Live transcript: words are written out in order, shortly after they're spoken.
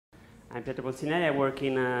I'm Pietro Polsinelli. I work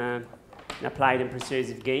in applied and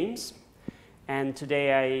persuasive games. And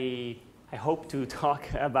today I hope to talk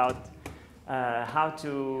about how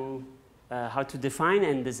to define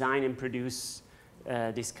and design and produce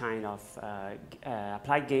this kind of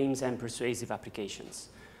applied games and persuasive applications.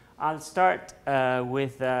 I'll start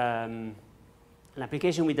with an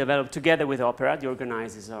application we developed together with Opera, the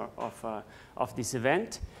organizers of this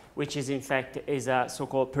event, which is in fact is a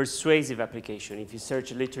so-called persuasive application. If you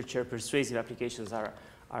search literature, persuasive applications are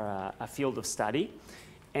a field of study.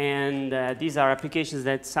 And these are applications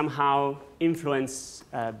that somehow influence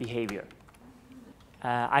behavior.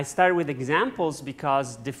 I started with examples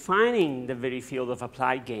because defining the very field of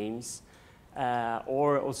applied games,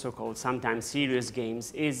 or also called sometimes serious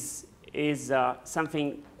games, is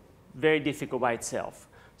something very difficult by itself.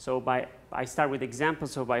 So I start with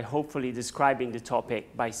examples, so by hopefully describing the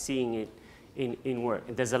topic by seeing it in work.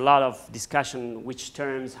 And there's a lot of discussion, which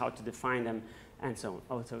terms, how to define them, and so on.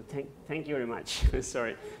 Oh, so thank you very much.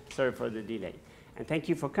 Sorry for the delay. And thank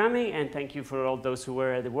you for coming, and thank you for all those who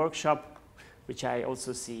were at the workshop, which I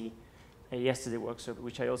also see, yesterday workshop,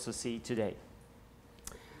 which I also see today.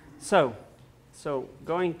 So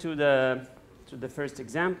going to the first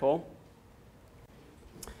example.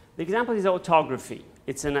 The example is autography.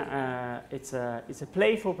 It's a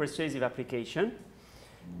playful, persuasive application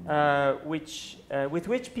with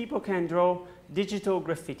which people can draw digital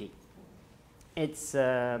graffiti.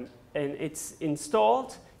 And it's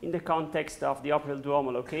installed in the context of the Opera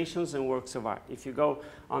Duomo locations and works of art. If you go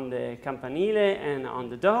on the Campanile and on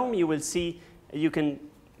the Dome, you will see, you can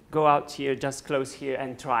go out here, just close here,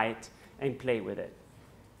 and try it and play with it.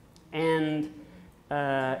 And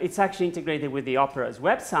it's actually integrated with the Opera's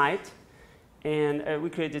website, and we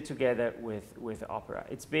created together with Opera.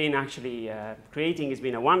 It's been actually, creating has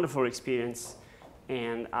been a wonderful experience,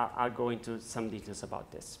 and I'll go into some details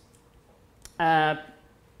about this.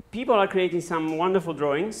 People are creating some wonderful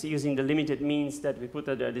drawings using the limited means that we put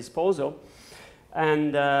at their disposal.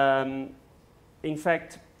 And in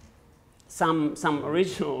fact, some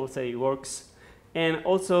original, say, works, and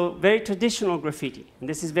also very traditional graffiti. And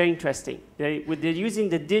this is very interesting. They're using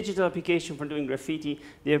the digital application for doing graffiti.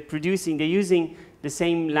 They're using the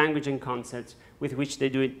same language and concepts with which they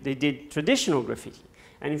did traditional graffiti.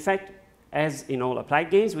 And in fact, as in all applied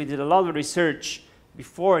games, we did a lot of research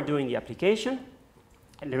before doing the application.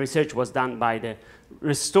 And the research was done by the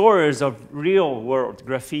restorers of real-world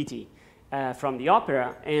graffiti from the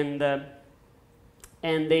Opera.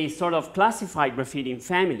 And they sort of classified graffiti in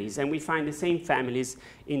families, and we find the same families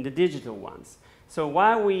in the digital ones. So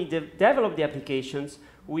while we developed the applications,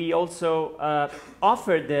 we also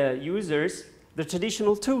offered the users the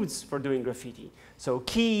traditional tools for doing graffiti. So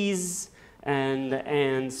keys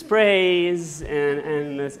and sprays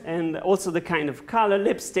and also the kind of color,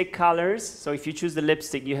 lipstick colors. So if you choose the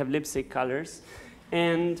lipstick, you have lipstick colors.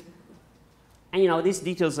 And you know, these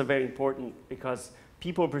details are very important because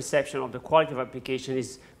people's perception of the quality of application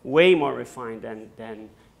is way more refined than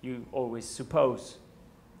you always suppose.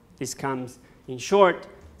 This comes, in short,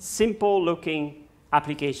 simple-looking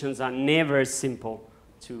applications are never simple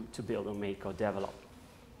to build or make or develop.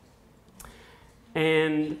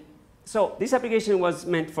 And so this application was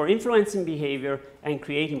meant for influencing behavior and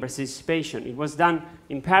creating participation. It was done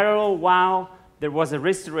in parallel while there was a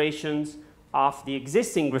restoration of the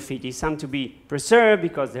existing graffiti, some to be preserved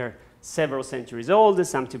because they're several centuries old,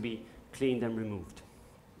 some to be cleaned and removed.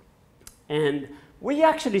 And we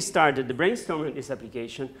actually started the brainstorming of this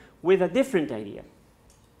application with a different idea.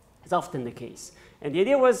 It's often the case. And the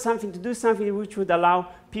idea was to do something which would allow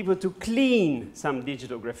people to clean some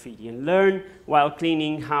digital graffiti and learn while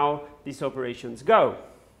cleaning how these operations go.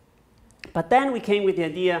 But then we came with the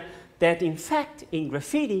idea that in fact in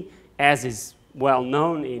graffiti, as is well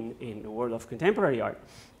known in the world of contemporary art,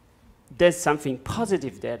 there's something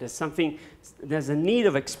positive there. There's a need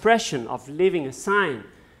of expression, of leaving a sign.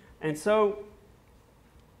 And so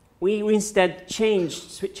we instead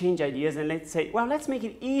change ideas and let's say, well, let's make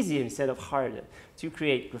it easier instead of harder to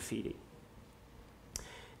create graffiti.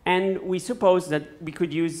 And we suppose that we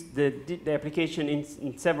could use the application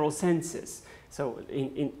in several senses. So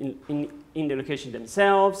in the location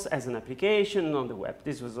themselves, as an application, and on the web.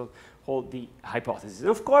 This was the hypothesis. And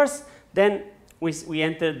of course, then we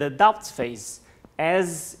enter the doubts phase,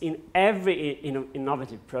 as in every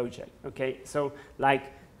innovative project, okay? So,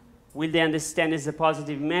 like, will they understand as a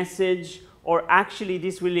positive message, or actually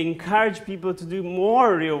this will encourage people to do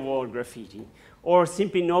more real-world graffiti, or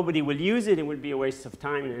simply nobody will use it, it will be a waste of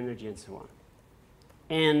time and energy and so on.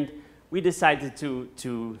 And we decided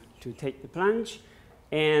to take the plunge,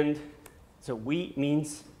 and so we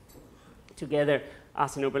means together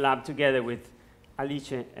us in Open Lab together with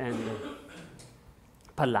Alice and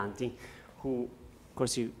Parlanti, who, of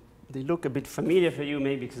course, they look a bit familiar for you,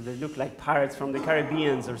 maybe because they look like pirates from the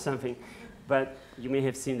Caribbean or something, but you may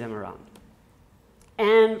have seen them around.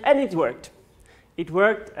 And it worked. It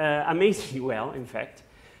worked amazingly well, in fact.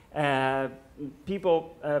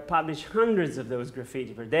 People publish hundreds of those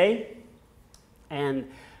graffiti per day, and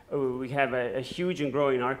we have a huge and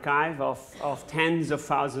growing archive of tens of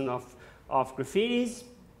thousands of graffitis.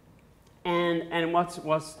 And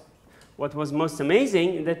what was most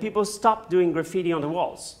amazing is that people stopped doing graffiti on the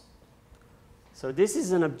walls. So this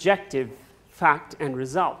is an objective fact and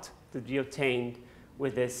result that we obtained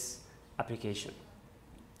with this application.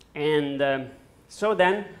 And so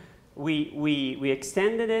then we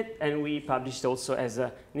extended it, and we published also as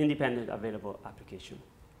an independent available application.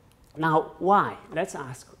 Now, why? Let's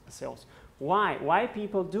ask ourselves, why? Why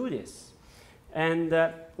people do this? And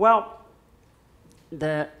well,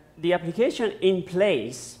 the application in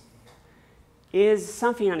place is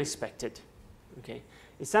something unexpected, okay?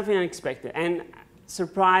 It's something unexpected, and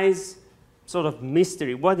surprise, sort of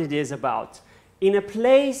mystery, what it is about. In a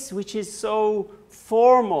place which is so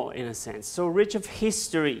formal, in a sense, so rich of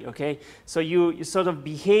history, okay? So you sort of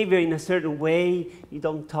behave in a certain way, you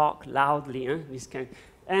don't talk loudly, this kind.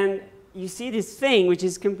 And you see this thing which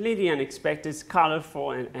is completely unexpected, it's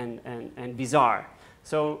colorful and bizarre.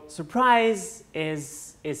 So surprise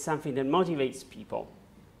is something that motivates people.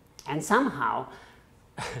 And somehow,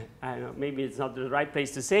 I don't know, maybe it's not the right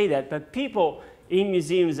place to say that, but people in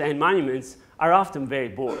museums and monuments are often very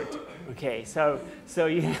bored. Okay, so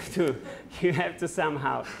you have to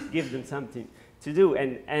somehow give them something to do,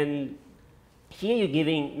 and here you're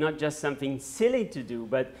giving not just something silly to do,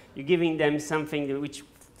 but you're giving them something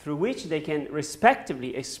through which they can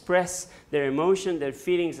respectively express their emotion, their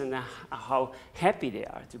feelings, and how happy they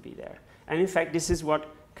are to be there. And in fact, this is what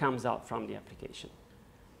comes out from the application.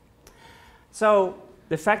 So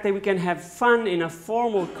the fact that we can have fun in a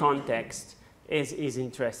formal context is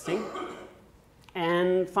interesting.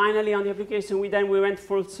 And finally, on the application, we went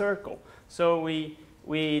full circle. So we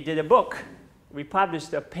did a book. We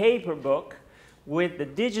published a paper book with the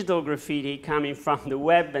digital graffiti coming from the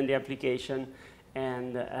web and the application.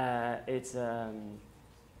 And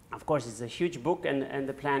of course, it's a huge book, and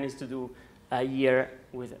the plan is to do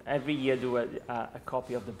every year do a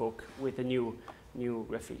copy of the book with the new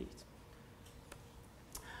graffitis.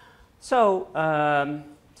 So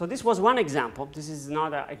this was one example. This is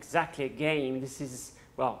not exactly a game. This is,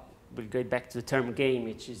 well, we'll go back to the term game,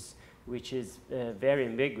 which is very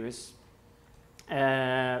ambiguous.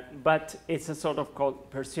 But it's a sort of called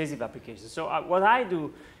persuasive application. So what I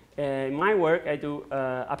do in my work, I do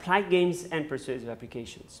applied games and persuasive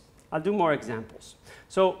applications. I'll do more examples.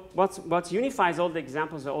 So what unifies all the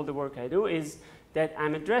examples of all the work I do is that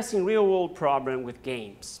I'm addressing real-world problem with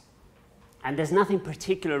games. And there's nothing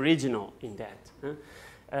particularly original in that.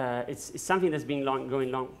 It's something that's been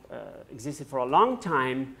existed for a long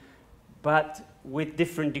time, but with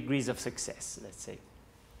different degrees of success, let's say.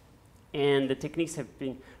 And the techniques have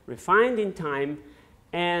been refined in time,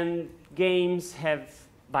 and games have,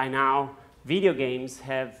 by now, video games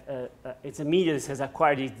have, it's a media that has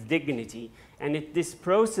acquired its dignity, and this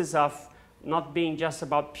process of not being just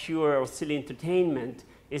about pure or silly entertainment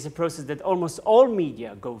is a process that almost all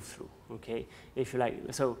media go through, okay, if you like.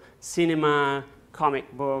 So cinema,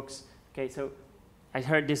 comic books, okay, so I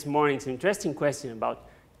heard this morning some interesting question about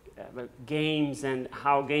games and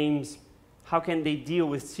how can they deal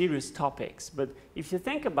with serious topics. But if you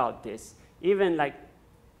think about this, even like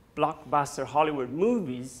blockbuster Hollywood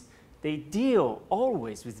movies, they deal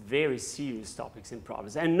always with very serious topics and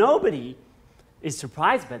problems. And nobody is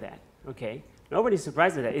surprised by that, okay? Nobody's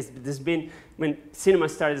surprised by that. There's been, when cinema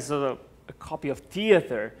started as sort of a copy of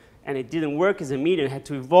theater, and it didn't work as a medium, it had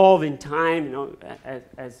to evolve in time, you know,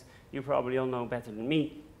 as you probably all know better than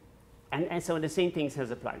me. And so the same things has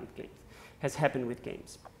happened with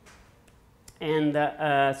games. And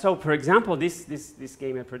so, for example, this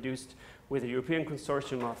game I produced with a European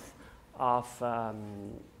consortium of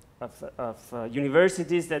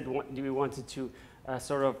universities that we wanted to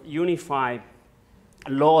sort of unify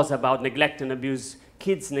laws about neglect and abuse,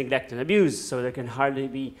 kids neglect and abuse, so there can hardly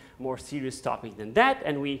be more serious topic than that.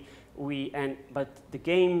 And but the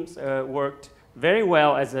games worked very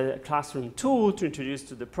well as a classroom tool to introduce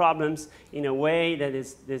to the problems in a way that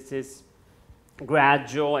is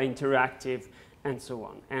gradual, interactive, and so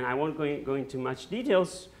on. And I won't go into much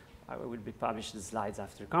details. I will be published the slides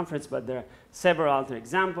after the conference, but there are several other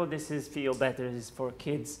examples. This is Feel Better. This is for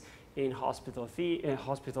kids in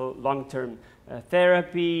hospital long-term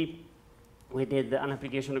therapy. We did an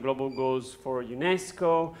application of global goals for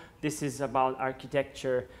UNESCO. This is about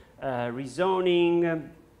architecture rezoning.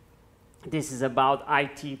 This is about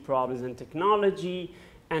IT problems and technology,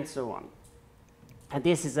 and so on. And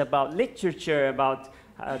this is about literature, about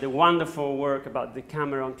the wonderful work about the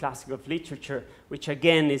Cameron Classic of Literature, which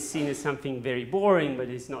again is seen as something very boring, but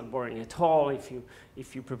it's not boring at all if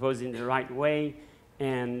you propose it in the right way.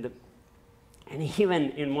 And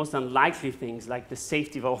even in most unlikely things, like the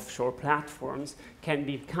safety of offshore platforms, can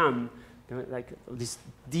become like these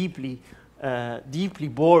deeply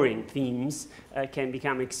boring themes can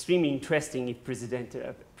become extremely interesting if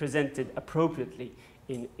presented appropriately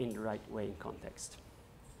in the right way in context.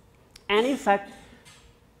 And in fact,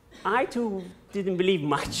 I too didn't believe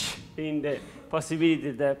much in the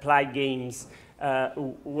possibility that applied games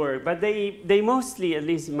work, but they mostly, at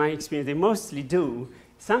least in my experience, they mostly do,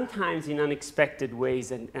 sometimes in unexpected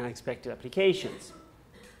ways and unexpected applications.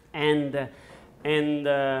 And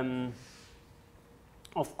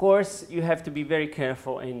of course, you have to be very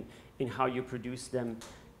careful in how you produce them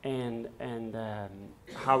and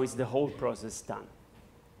how is the whole process done.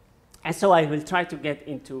 And so I will try to get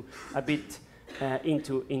into a bit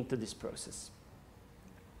into this process.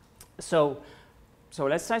 So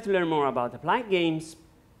let's try to learn more about applied games.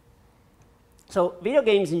 So video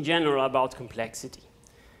games in general are about complexity.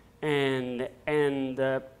 And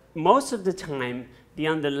most of the time, the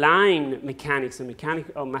underlying mechanics and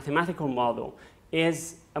mathematical model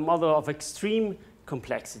is a model of extreme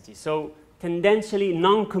complexity. So tendentially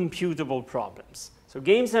non-computable problems. So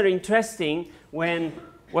games are interesting when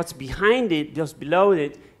what's behind it, just below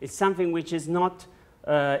it, is something which is not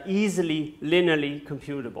easily linearly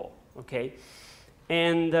computable, okay?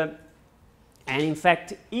 And in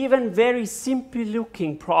fact, even very simple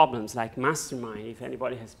looking problems like Mastermind, if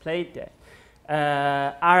anybody has played that,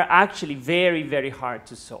 are actually very, very hard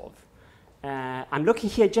to solve. I'm looking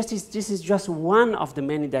here, this is just one of the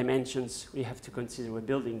many dimensions we have to consider when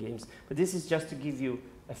building games, but this is just to give you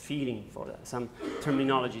a feeling for that, some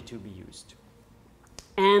terminology to be used.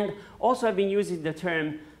 And also I've been using the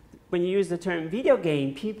term, when you use the term video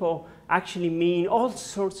game, people actually mean all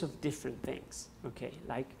sorts of different things, okay?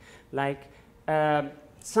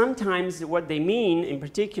 Sometimes what they mean, in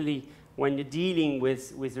particularly when you're dealing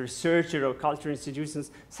with researcher or cultural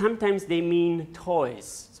institutions, sometimes they mean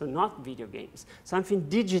toys, so not video games. Something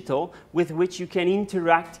digital with which you can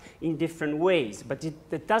interact in different ways, but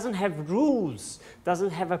that doesn't have rules,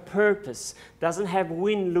 doesn't have a purpose, doesn't have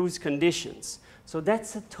win-lose conditions. So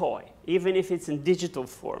that's a toy, even if it's in digital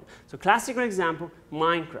form. So classical example,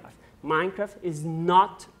 Minecraft. Minecraft is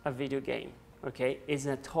not a video game, okay? It's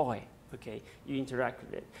a toy, okay? You interact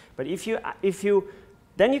with it. But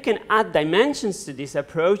then you can add dimensions to this,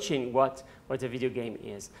 approaching what a video game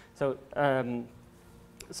is. So,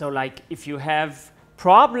 so like if you have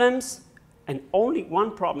problems and only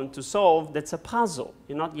one problem to solve, that's a puzzle.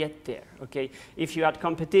 You're not yet there, okay? If you add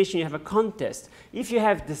competition, you have a contest. If you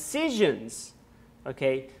have decisions,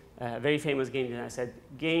 okay, very famous game that I said,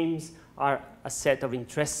 games are a set of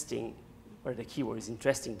interesting, or the keyword is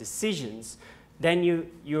interesting, decisions, then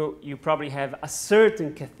you probably have a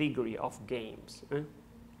certain category of games.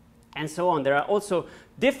 And so on. There are also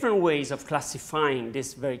different ways of classifying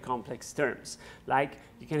these very complex terms. Like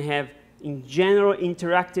you can have, in general,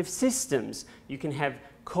 interactive systems. You can have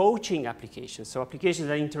coaching applications, so applications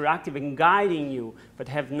that are interactive and guiding you, but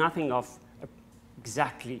have nothing of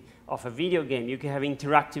exactly of a video game. You can have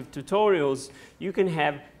interactive tutorials. You can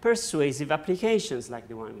have persuasive applications like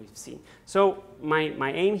the one we've seen. So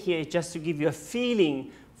my aim here is just to give you a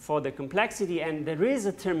feeling for the complexity, and there is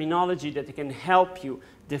a terminology that can help you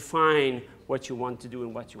define what you want to do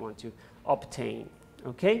and what you want to obtain,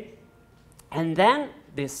 okay? And then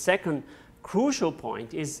the second crucial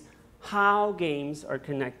point is how games are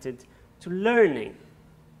connected to learning.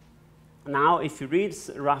 Now, if you read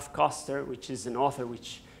Ralph Koster, which is an author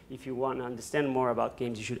which, if you want to understand more about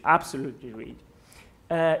games, you should absolutely read.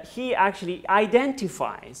 He actually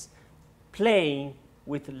identifies playing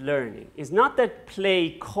with learning. It's not that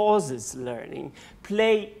play causes learning.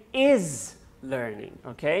 Play is learning,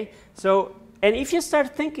 okay? So, and if you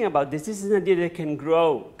start thinking about this, this is an idea that can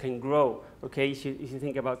grow, okay? If you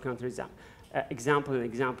think about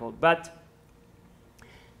example. But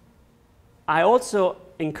I also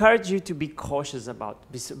encourage you to be cautious about,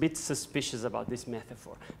 a bit suspicious about this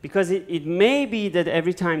metaphor. Because it may be that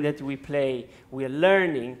every time that we play, we are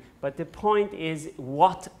learning, but the point is,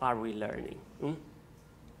 what are we learning?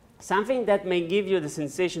 Something that may give you the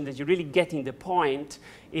sensation that you're really getting the point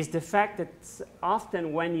is the fact that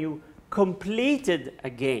often when you completed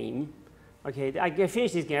a game, Okay, I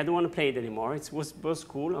finished this game, I don't want to play it anymore, it was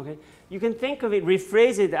cool, okay? You can think of it,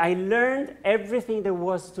 rephrase it, I learned everything there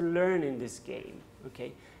was to learn in this game,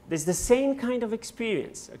 okay? There's the same kind of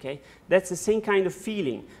experience, okay? That's the same kind of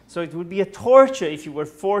feeling. So it would be a torture if you were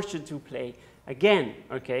forced to play again,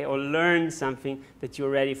 okay? Or learn something that you're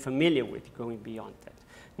already familiar with, going beyond that.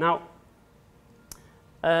 Now,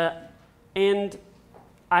 and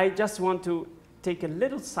I just want to take a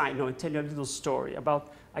little side note and tell you a little story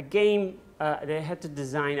about a game they had to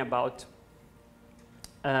design about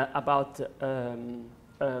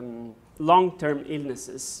long-term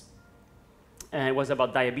illnesses. It was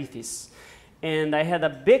about diabetes. And I had a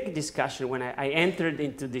big discussion when I entered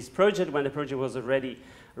into this project, when the project was already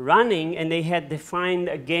running, and they had defined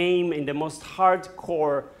a game in the most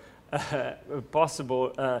hardcore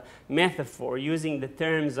possible metaphor, using the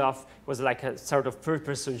terms of, it was like a sort of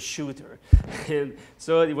third-person shooter. And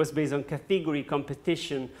so it was based on category,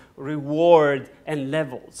 competition, reward, and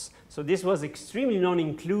levels. So this was extremely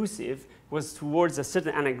non-inclusive, was towards a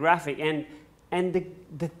certain anagraphic, and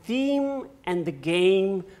the theme and the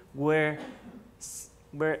game were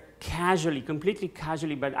casually, completely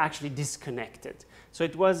casually, but actually disconnected. So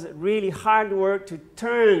it was really hard work to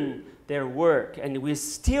turn their work, and we're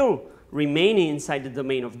still remaining inside the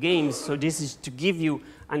domain of games. So this is to give you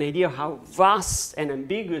an idea of how vast and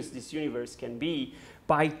ambiguous this universe can be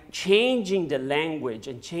by changing the language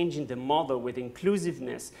and changing the model with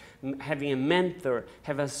inclusiveness, having a mentor,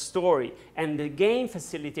 have a story, and the game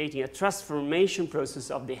facilitating a transformation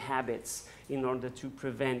process of the habits in order to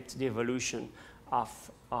prevent the evolution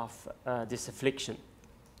of this affliction.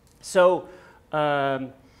 So,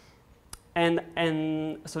 so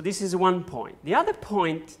this is one point. The other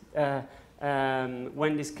point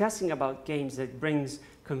when discussing about games that brings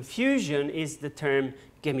confusion is the term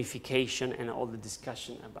gamification and all the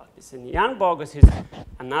discussion about this. And Jan Bogus is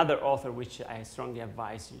another author which I strongly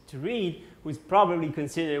advise you to read, who is probably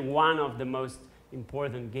considered one of the most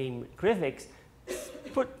important game critics,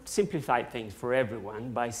 simplified things for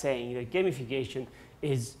everyone by saying that gamification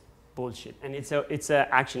is bullshit. And it's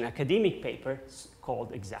actually an academic paper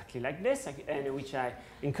called exactly like this, and which I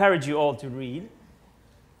encourage you all to read.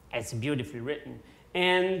 It's beautifully written.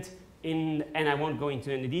 And I won't go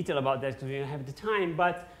into any detail about that because we don't have the time,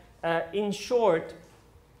 but in short,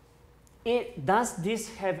 does this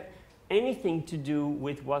have anything to do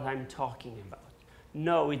with what I'm talking about?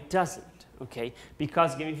 No, it doesn't, okay?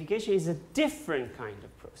 Because gamification is a different kind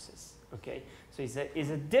of process, okay? So it's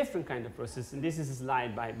a different kind of process, and this is a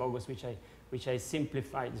slide by Bogus which I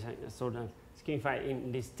simplified, sort of skimified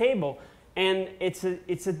in this table, and it's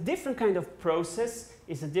a different kind of process,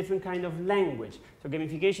 it's a different kind of language. So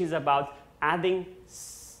gamification is about adding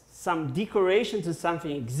some decoration to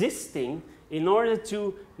something existing in order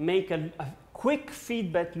to make a quick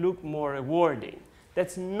feedback loop more rewarding.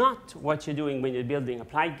 That's not what you're doing when you're building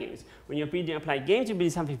applied games. When you're building applied games, you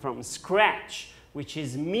build something from scratch, which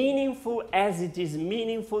is meaningful as it is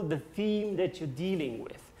meaningful the theme that you're dealing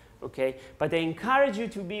with, okay? But I encourage you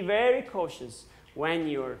to be very cautious when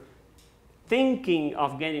you're thinking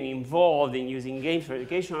of getting involved in using games for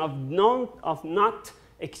education, of not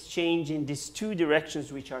exchanging these two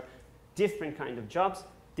directions, which are different kind of jobs,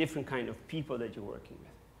 different kind of people that you're working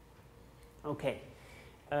with. Okay.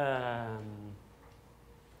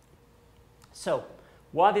 So,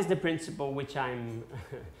 what is the principle which I'm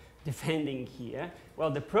defending here?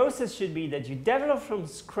 Well, the process should be that you develop from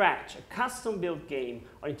scratch a custom-built game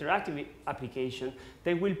or interactive application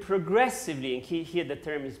that will progressively, and here the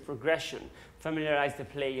term is progression, familiarize the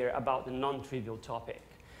player about a non-trivial topic.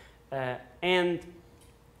 And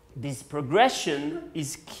this progression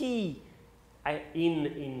is key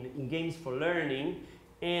in games for learning,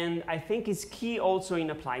 and I think it's key also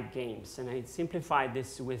in applied games. And I simplified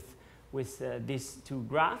this with these two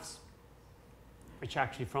graphs, which are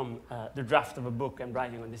actually from the draft of a book I'm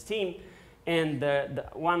writing on this team. And the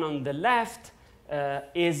one on the left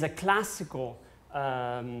is a classical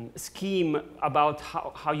scheme about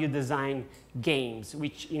how you design games,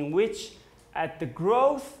 in which at the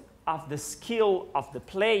growth of the skill of the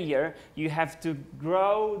player, you have to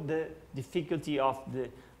grow the difficulty of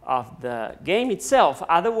the game itself.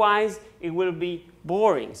 Otherwise, it will be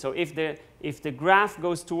boring. So if the graph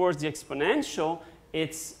goes towards the exponential,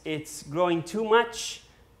 it's growing too much.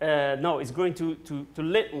 No, it's growing too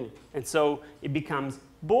little, and so it becomes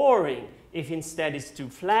boring. If instead it's too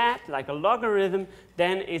flat, like a logarithm,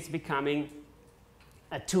 then it's becoming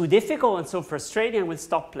too difficult and so frustrating, and we'll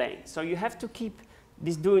stop playing. So you have to keep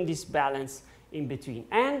doing this balance in between.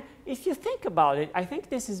 And if you think about it, I think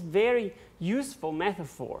this is very useful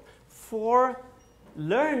metaphor for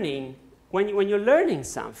learning when you're learning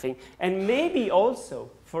something, and maybe also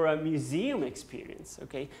for a museum experience,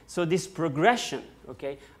 okay? So this progression,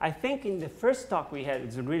 okay? I think in the first talk we had,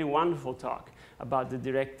 it's a really wonderful talk about the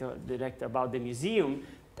director about the museum.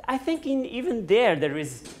 I think even there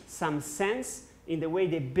is some sense in the way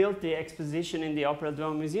they built the exposition in the Opera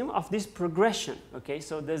Dome Museum of this progression, okay?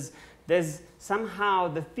 So there's somehow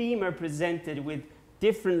the theme represented with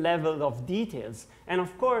different levels of details. And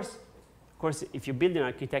of course, if you build an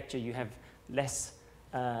architecture, you have less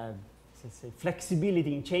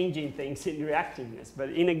flexibility in changing things in reactiveness. But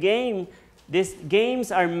in a game, these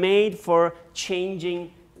games are made for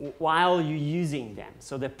changing while you're using them.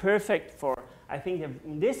 So they're perfect for, I think,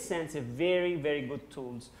 in this sense, they're very, very good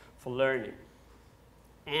tools for learning.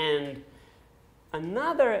 And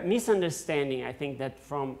another misunderstanding, I think, that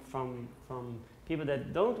from people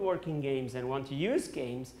that don't work in games and want to use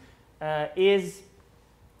games is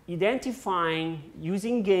identifying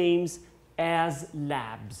using games as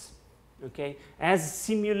labs, okay, as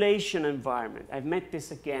simulation environment. I've met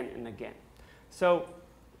this again and again. So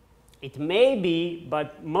it may be,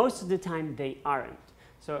 but most of the time they aren't.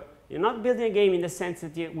 So you're not building a game in the sense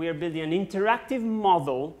that we are building an interactive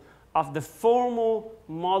model of the formal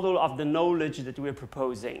model of the knowledge that we're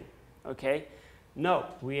proposing, okay? No,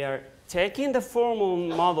 we are taking the formal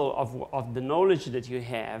model of the knowledge that you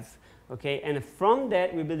have, okay, and from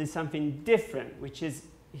that we're building something different, which is,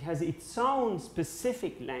 it has its own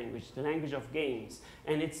specific language, the language of games,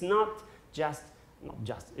 and it's not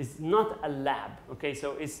it's not a lab, okay?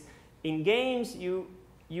 So it's, in games, you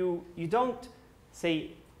don't,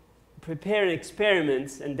 say, prepare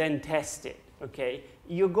experiments and then test it, okay?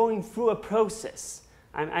 You're going through a process.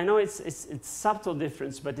 I know it's subtle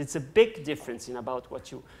difference, but it's a big difference in about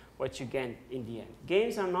what you get in the end.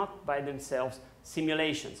 Games are not by themselves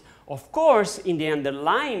simulations. Of course, in the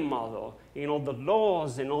underlying model, in all the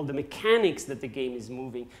laws and all the mechanics that the game is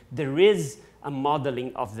moving, there is a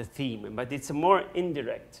modeling of the theme, but it's a more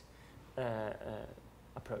indirect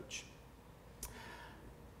approach.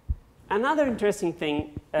 Another interesting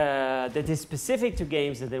thing that is specific to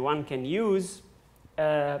games that one can use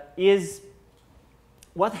is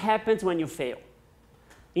what happens when you fail.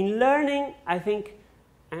 In learning, I think,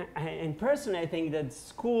 and personally, I think that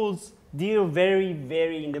schools deal very,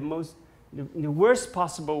 very in the worst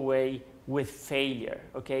possible way with failure,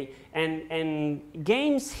 okay? And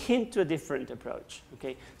games hint to a different approach,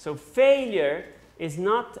 okay? So failure is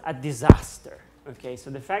not a disaster, okay? So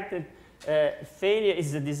the fact that failure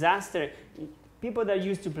is a disaster, people that are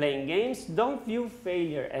used to playing games don't view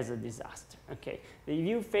failure as a disaster, okay? They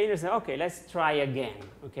view failure as, okay, let's try again,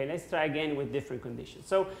 okay? Let's try again with different conditions.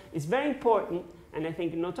 So it's very important, and I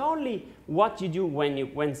think not only what you do when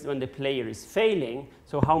the player is failing,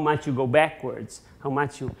 so how much you go backwards, how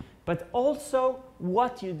much you, but also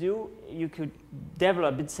what you do, you could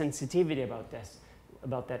develop a bit sensitivity about this,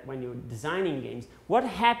 about that when you're designing games. What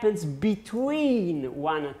happens between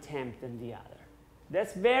one attempt and the other?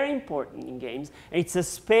 That's very important in games. It's a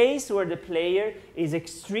space where the player is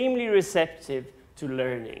extremely receptive to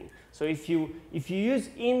learning. So if you use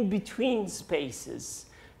in-between spaces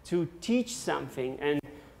to teach something, and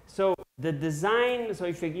so the design, so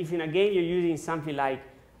if in a game you're using something like,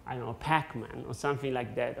 I don't know, Pac-Man or something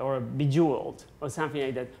like that, or Bejeweled or something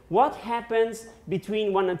like that, what happens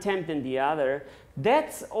between one attempt and the other,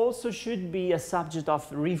 that also should be a subject of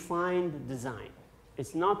refined design.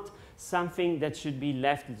 It's not something that should be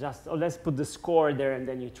left just, oh, let's put the score there and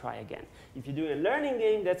then you try again. If you're doing a learning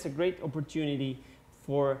game, that's a great opportunity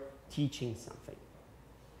for teaching something.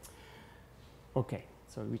 Okay,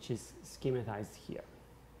 so which is schematized here.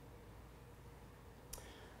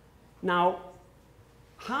 Now,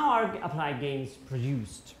 how are applied games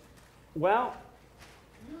produced? Well,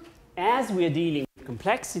 as we are dealing with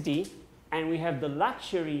complexity and we have the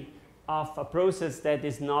luxury of a process that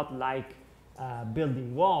is not like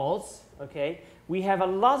building walls, okay, we have a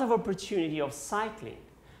lot of opportunity of cycling,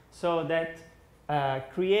 so that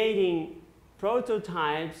creating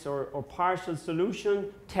prototypes or partial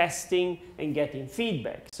solution, testing, and getting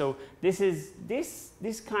feedback. So this is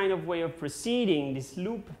this kind of way of proceeding, this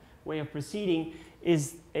loop way of proceeding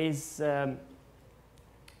is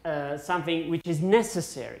something which is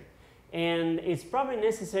necessary. And it's probably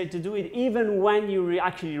necessary to do it even when you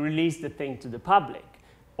actually release the thing to the public.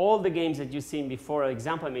 All the games that you've seen before, the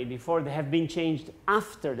example I made before, they have been changed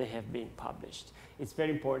after they have been published. It's very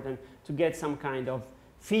important to get some kind of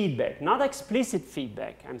feedback, not explicit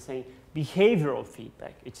feedback, I'm saying behavioral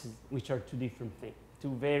feedback, which are two different things,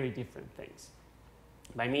 two very different things.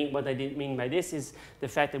 What I mean by this is the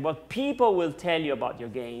fact that what people will tell you about your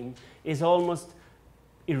game is almost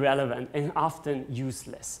irrelevant and often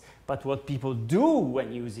useless. But what people do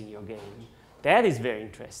when using your game, that is very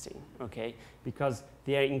interesting, okay? Because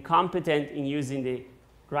they are incompetent in using the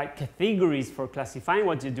right categories for classifying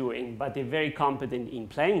what you're doing, but they're very competent in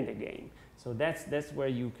playing the game. So that's where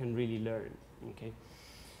you can really learn, okay?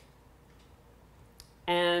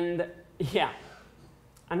 And yeah,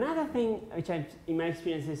 another thing which I've, in my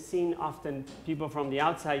experience, has seen often people from the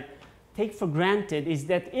outside take for granted is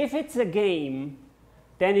that if it's a game,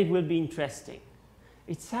 then it will be interesting.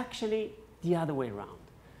 It's actually the other way around.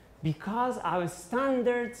 Because our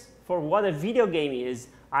standards for what a video game is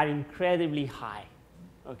are incredibly high,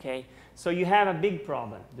 okay? So you have a big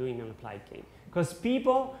problem doing an applied game. Because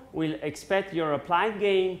people will expect your applied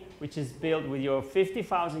game, which is built with your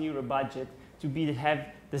 50,000 euro budget, to have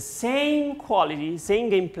the same quality,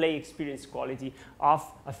 same gameplay experience quality of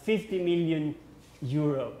a 50 million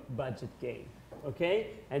euro budget game,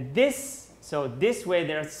 okay? And so this way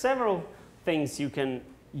there are several things you can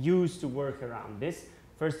use to work around this.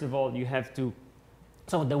 First of all, you have to,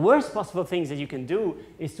 so the worst possible things that you can do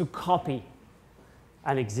is to copy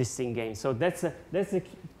an existing game. So that's a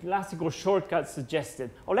classical shortcut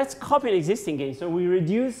suggested. Oh, let's copy an existing game. So we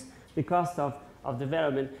reduce the cost of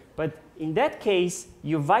development. But in that case,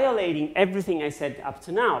 you're violating everything I said up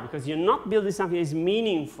to now, because you're not building something that is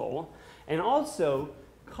meaningful. And also,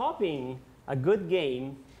 copying a good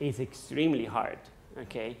game is extremely hard,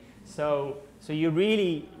 okay? So you're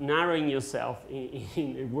really narrowing yourself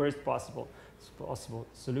in the worst possible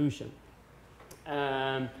solution.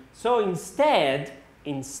 So instead,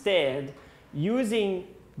 using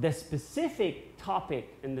the specific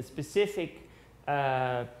topic and the specific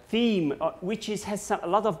theme, which has a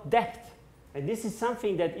lot of depth, and this is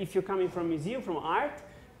something that if you're coming from museum, from art,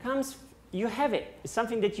 you have it. It's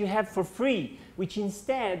something that you have for free, which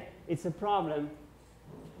instead it's a problem.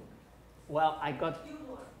 Well, I got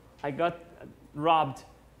robbed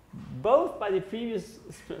both by the previous,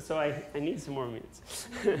 so I need some more minutes.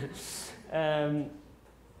 And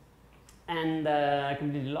I'm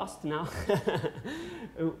completely lost now.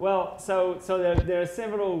 Well, so there are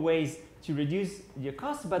several ways to reduce your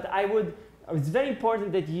costs, but it's very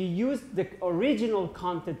important that you use the original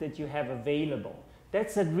content that you have available.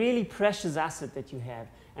 That's a really precious asset that you have,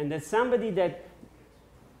 and that somebody that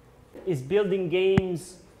is building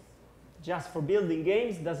games just for building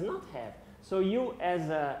games does not have. So you, as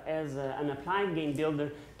an applied game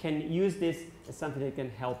builder, can use this as something that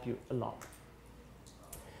can help you a lot.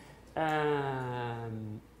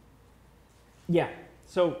 Yeah,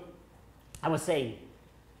 so I was saying,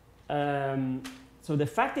 so the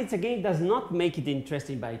fact it's a game does not make it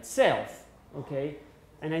interesting by itself, okay?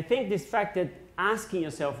 And I think this fact that asking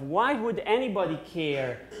yourself, why would anybody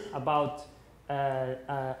care about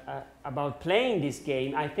playing this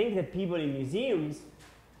game? I think that people in museums,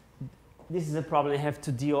 this is a problem they have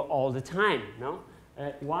to deal all the time, no?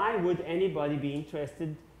 Why would anybody be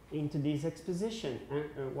interested into this exposition?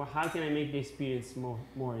 Well, how can I make the experience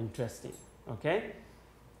more interesting, okay?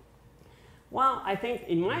 Well, I think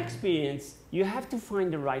in my experience, you have to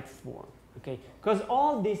find the right form, okay? Because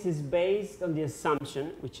all this is based on the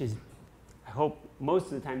assumption, which is, I hope, most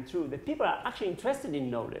of the time true, that people are actually interested in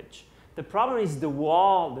knowledge. The problem is the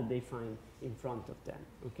wall that they find in front of them,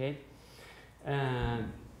 okay? I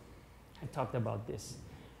talked about this.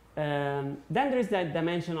 Then there is that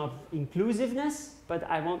dimension of inclusiveness, but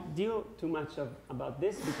I won't deal too much about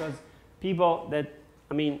this because people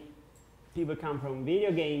come from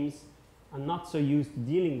video games are not so used to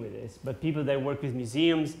dealing with this, but people that work with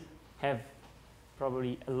museums have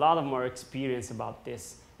probably a lot of more experience about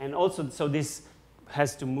this. And also, so this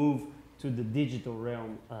has to move to the digital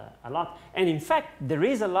realm a lot. And in fact, there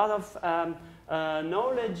is a lot of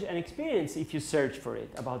knowledge and experience if you search for it,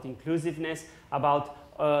 about inclusiveness, about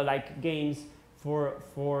like games for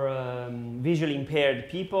visually impaired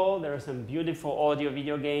people. There are some beautiful audio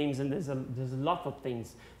video games, and there's a lot of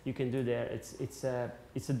things you can do there. It's a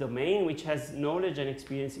domain which has knowledge and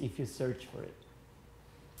experience if you search for it.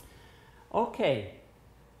 Okay.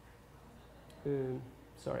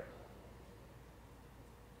 Sorry.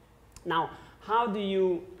 Now, how do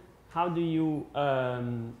you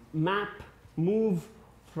move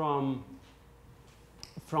from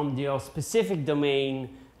your specific domain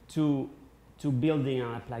to building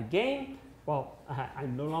an applied game? Well, I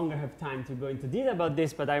no longer have time to go into detail about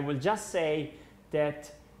this, but I will just say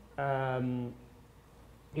that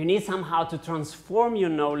you need somehow to transform your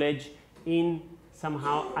knowledge in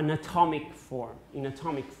somehow an atomic form, in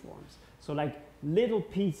atomic forms. So like little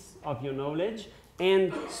piece of your knowledge,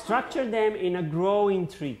 and structure them in a growing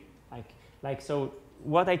tree. So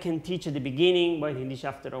what I can teach at the beginning, what I can teach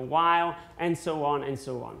after a while, and so on and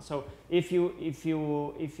so on. So if you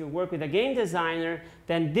work with a game designer,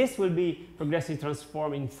 then this will be progressively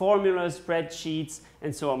transformed in formulas, spreadsheets,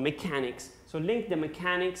 and so on, mechanics. So link the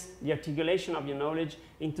mechanics, the articulation of your knowledge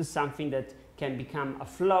into something that can become a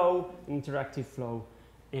flow, an interactive flow,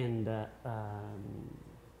 and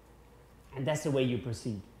that's the way you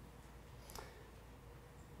proceed.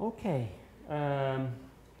 Okay, I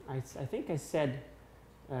think I said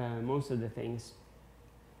most of the things.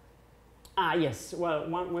 Ah, yes.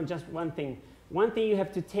 Well, just one thing. One thing you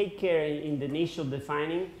have to take care in the initial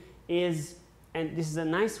defining is, and this is a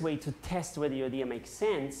nice way to test whether your idea makes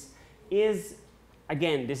sense, is,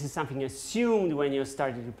 again, this is something assumed when you're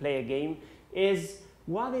starting to play a game, is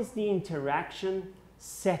what is the interaction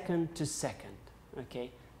second to second,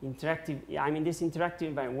 okay? Interactive, I mean this interactive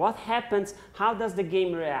environment. What happens, how does the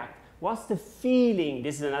game react? What's the feeling?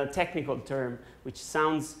 This is another technical term which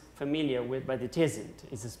sounds familiar with, but it isn't.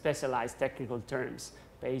 It's a specialized technical terms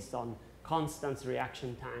based on constant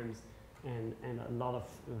reaction times and a lot of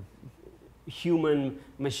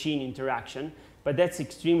human-machine interaction, but that's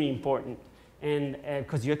extremely important. And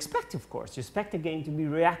because you expect, of course, you expect the game to be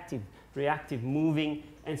reactive, moving.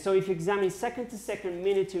 And so if you examine second to second,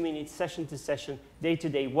 minute to minute, session to session, day to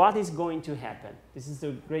day, what is going to happen? This is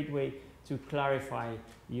a great way to clarify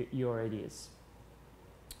your ideas.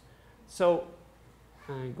 So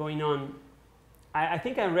going on, I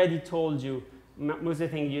think I already told you most of the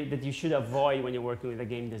things that you should avoid when you're working with a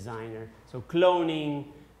game designer. So cloning,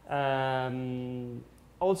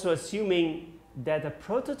 also assuming that a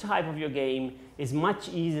prototype of your game is much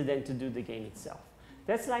easier than to do the game itself.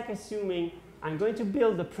 That's like assuming I'm going to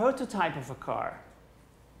build a prototype of a car.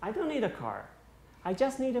 I don't need a car. I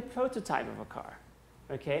just need a prototype of a car,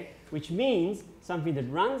 okay? Which means something that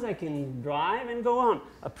runs, I can drive and go on.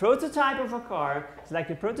 A prototype of a car is like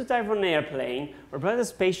a prototype of an airplane or a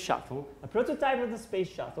space shuttle. A prototype of the space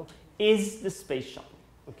shuttle is the space shuttle.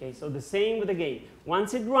 Okay, so the same with the game.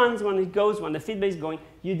 Once it runs, when it goes, when the feedback is going,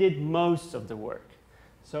 you did most of the work.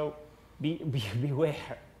 So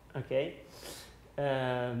beware, okay?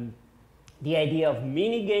 The idea of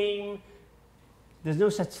mini-game, there's no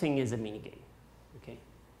such thing as a mini-game, okay?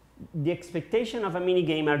 The expectation of a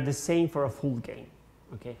mini-game are the same for a full game,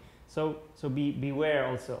 okay? So beware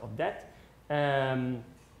also of that.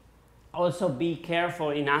 Also be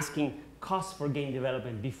careful in asking costs for game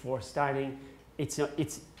development before starting.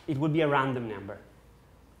 It would be a random number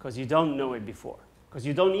because you don't know it before, because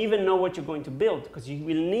you don't even know what you're going to build, because you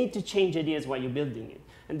will need to change ideas while you're building it.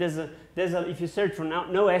 And if you search for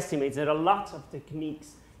no estimates, there are lots of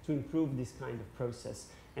techniques to improve this kind of process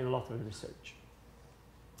and a lot of research.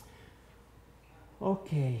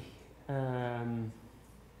 Okay.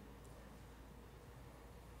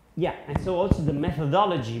 Yeah, and so also the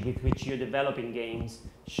methodology with which you're developing games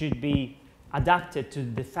should be adapted to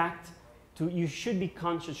the fact you should be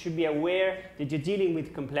conscious, should be aware that you're dealing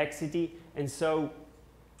with complexity, and so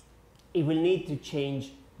it will need to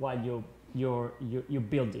change while you're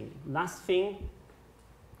building. Last thing,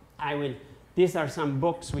 these are some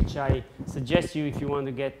books which I suggest you if you want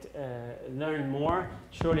to learn more.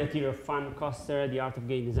 Surely a Theory of Fun, Koster, The Art of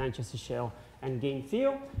Game Design, Chester Shell, and Game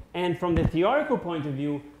Theo. And from the theoretical point of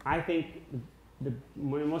view, I think the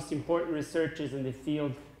most important researchers in the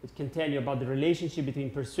field that can tell you about the relationship between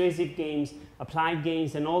persuasive games, applied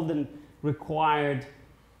games, and all the required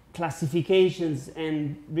classifications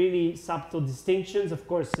and really subtle distinctions. Of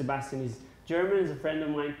course, Sebastian is German, is a friend of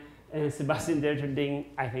mine, and Sebastian Derterding,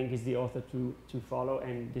 I think, is the author to follow,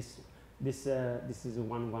 and this is a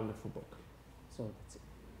wonderful book. So that's it.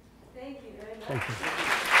 Thank you very much. Thank you.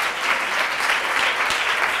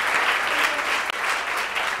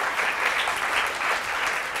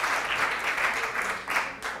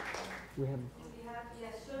 We have.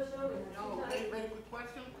 Yes, sure. We have No, very quick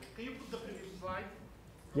question. Can you put the previous slide?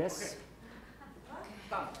 Yes.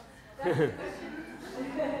 Done.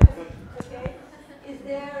 Okay. Is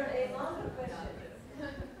there a longer question?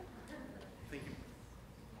 Thank you.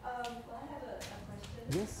 I have a question.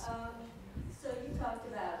 Yes. So you talked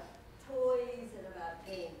about toys and about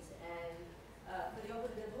games, and for the Opera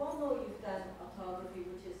del Duomo, you've done autography,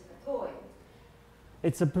 which is a toy.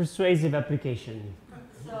 It's a persuasive application.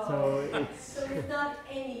 So it's not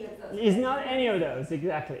any of those. It's not any of those,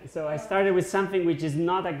 exactly. So I started with something which is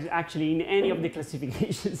not actually in any of the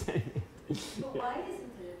classifications. But why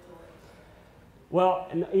isn't it a toy? Well,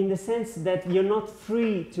 in the sense that you're not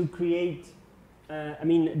free to create, I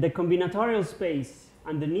mean, the combinatorial space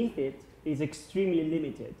underneath it is extremely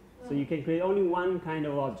limited. So you can create only one kind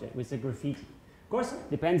of object, which is a graffiti. Of course, it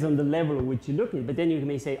depends on the level at which you look at it, but then you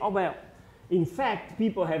may say, oh, well, In fact,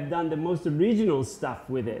 people have done the most original stuff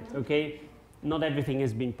with it, okay? Not everything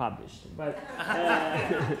has been published, but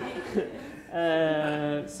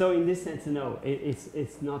so in this sense, no,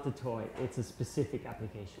 it's not a toy, it's a specific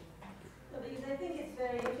application. No, because I think it's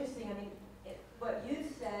very interesting. I mean, what you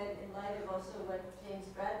said in light of also what James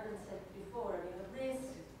Bradburn said before, I mean, the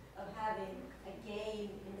risk of having a game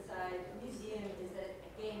inside a museum is that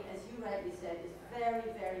a game, as you rightly said, is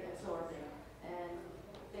very, very absorbing. And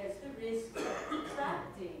there's the risk of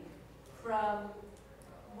detracting from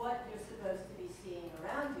what you're supposed to be seeing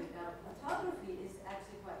around you. Now, photography is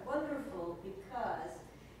actually quite wonderful because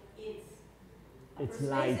it's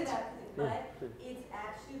light, but it's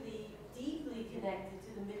actually deeply connected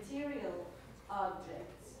to the material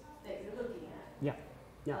objects that you're looking at. Yeah,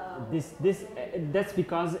 yeah. That's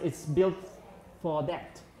because it's built for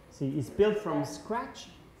that. See, it's built from scratch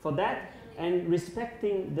for that and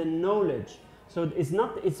respecting the knowledge. So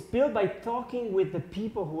it's built by talking with the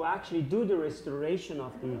people who actually do the restoration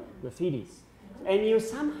of the graffitis. And you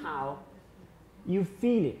somehow, you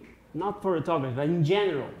feel it, not for photographers, but in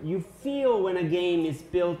general. You feel when a game is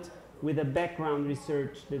built with a background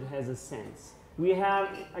research that has a sense. We have,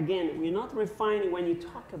 again, we're not refining when you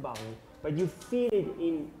talk about it, but you feel it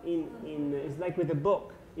it's like with a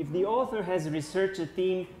book. If the author has researched a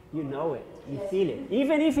theme, you know it, you feel it,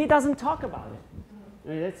 even if he doesn't talk about it. I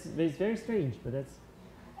mean, it's very strange, but that's...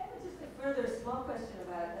 I have just a further small question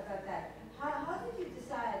about that. How did you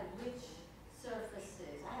decide which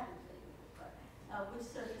surfaces, I haven't played with it, but which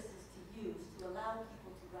surfaces to use to allow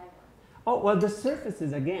people to write on? Oh, well, the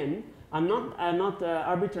surfaces, again, are not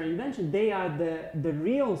arbitrary invention. They are the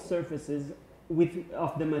real surfaces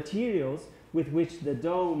of the materials with which the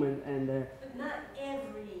dome and the... But not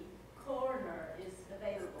every corner is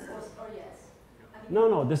available, or yes? I mean,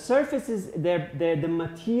 No, the surfaces, they're the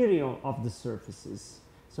material of the surfaces.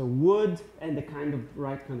 So wood and the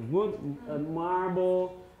right kind of wood,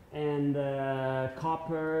 marble and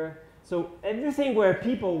copper. So everything where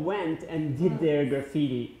people went and did their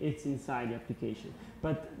graffiti, it's inside the application.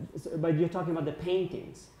 But you're talking about the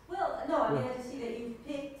paintings. Well, no, I mean, I just see that you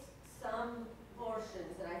picked some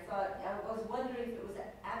portions, and I was wondering if it was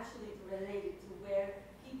actually related to where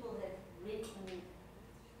people had written,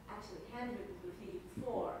 actually handwritten graffiti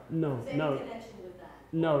before. No, is there no. any connection with that?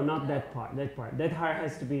 No, not that part. That part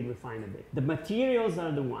has to be refined a bit. The materials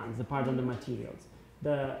are the ones, the part on the materials.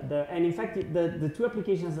 And in fact, the two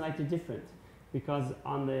applications are slightly different, because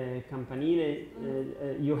on the campanile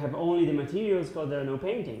you have only the materials because there are no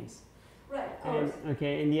paintings. Right, of course.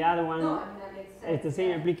 Okay, and the other one, No, I mean, that makes sense. it's the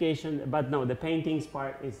same application, but no, the paintings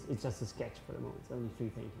part it's just a sketch for the moment. It's only 3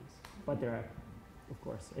 paintings, but there are, of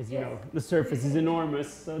course, as you know, the surface is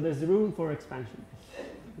enormous, so there's room for expansion.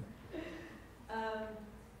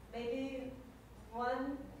 Maybe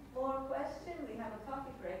one more question. We have a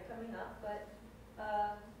coffee break coming up, but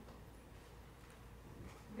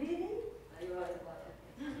really? Oh, you're right about it.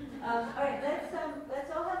 All right,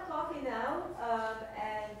 let's all have coffee now,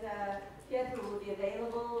 and Pietro will be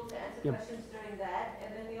available to answer questions during that,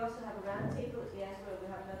 and then we also have a round table at the end where we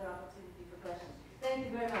have another opportunity for questions. Thank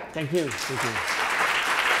you very much. Thank you. Thank you.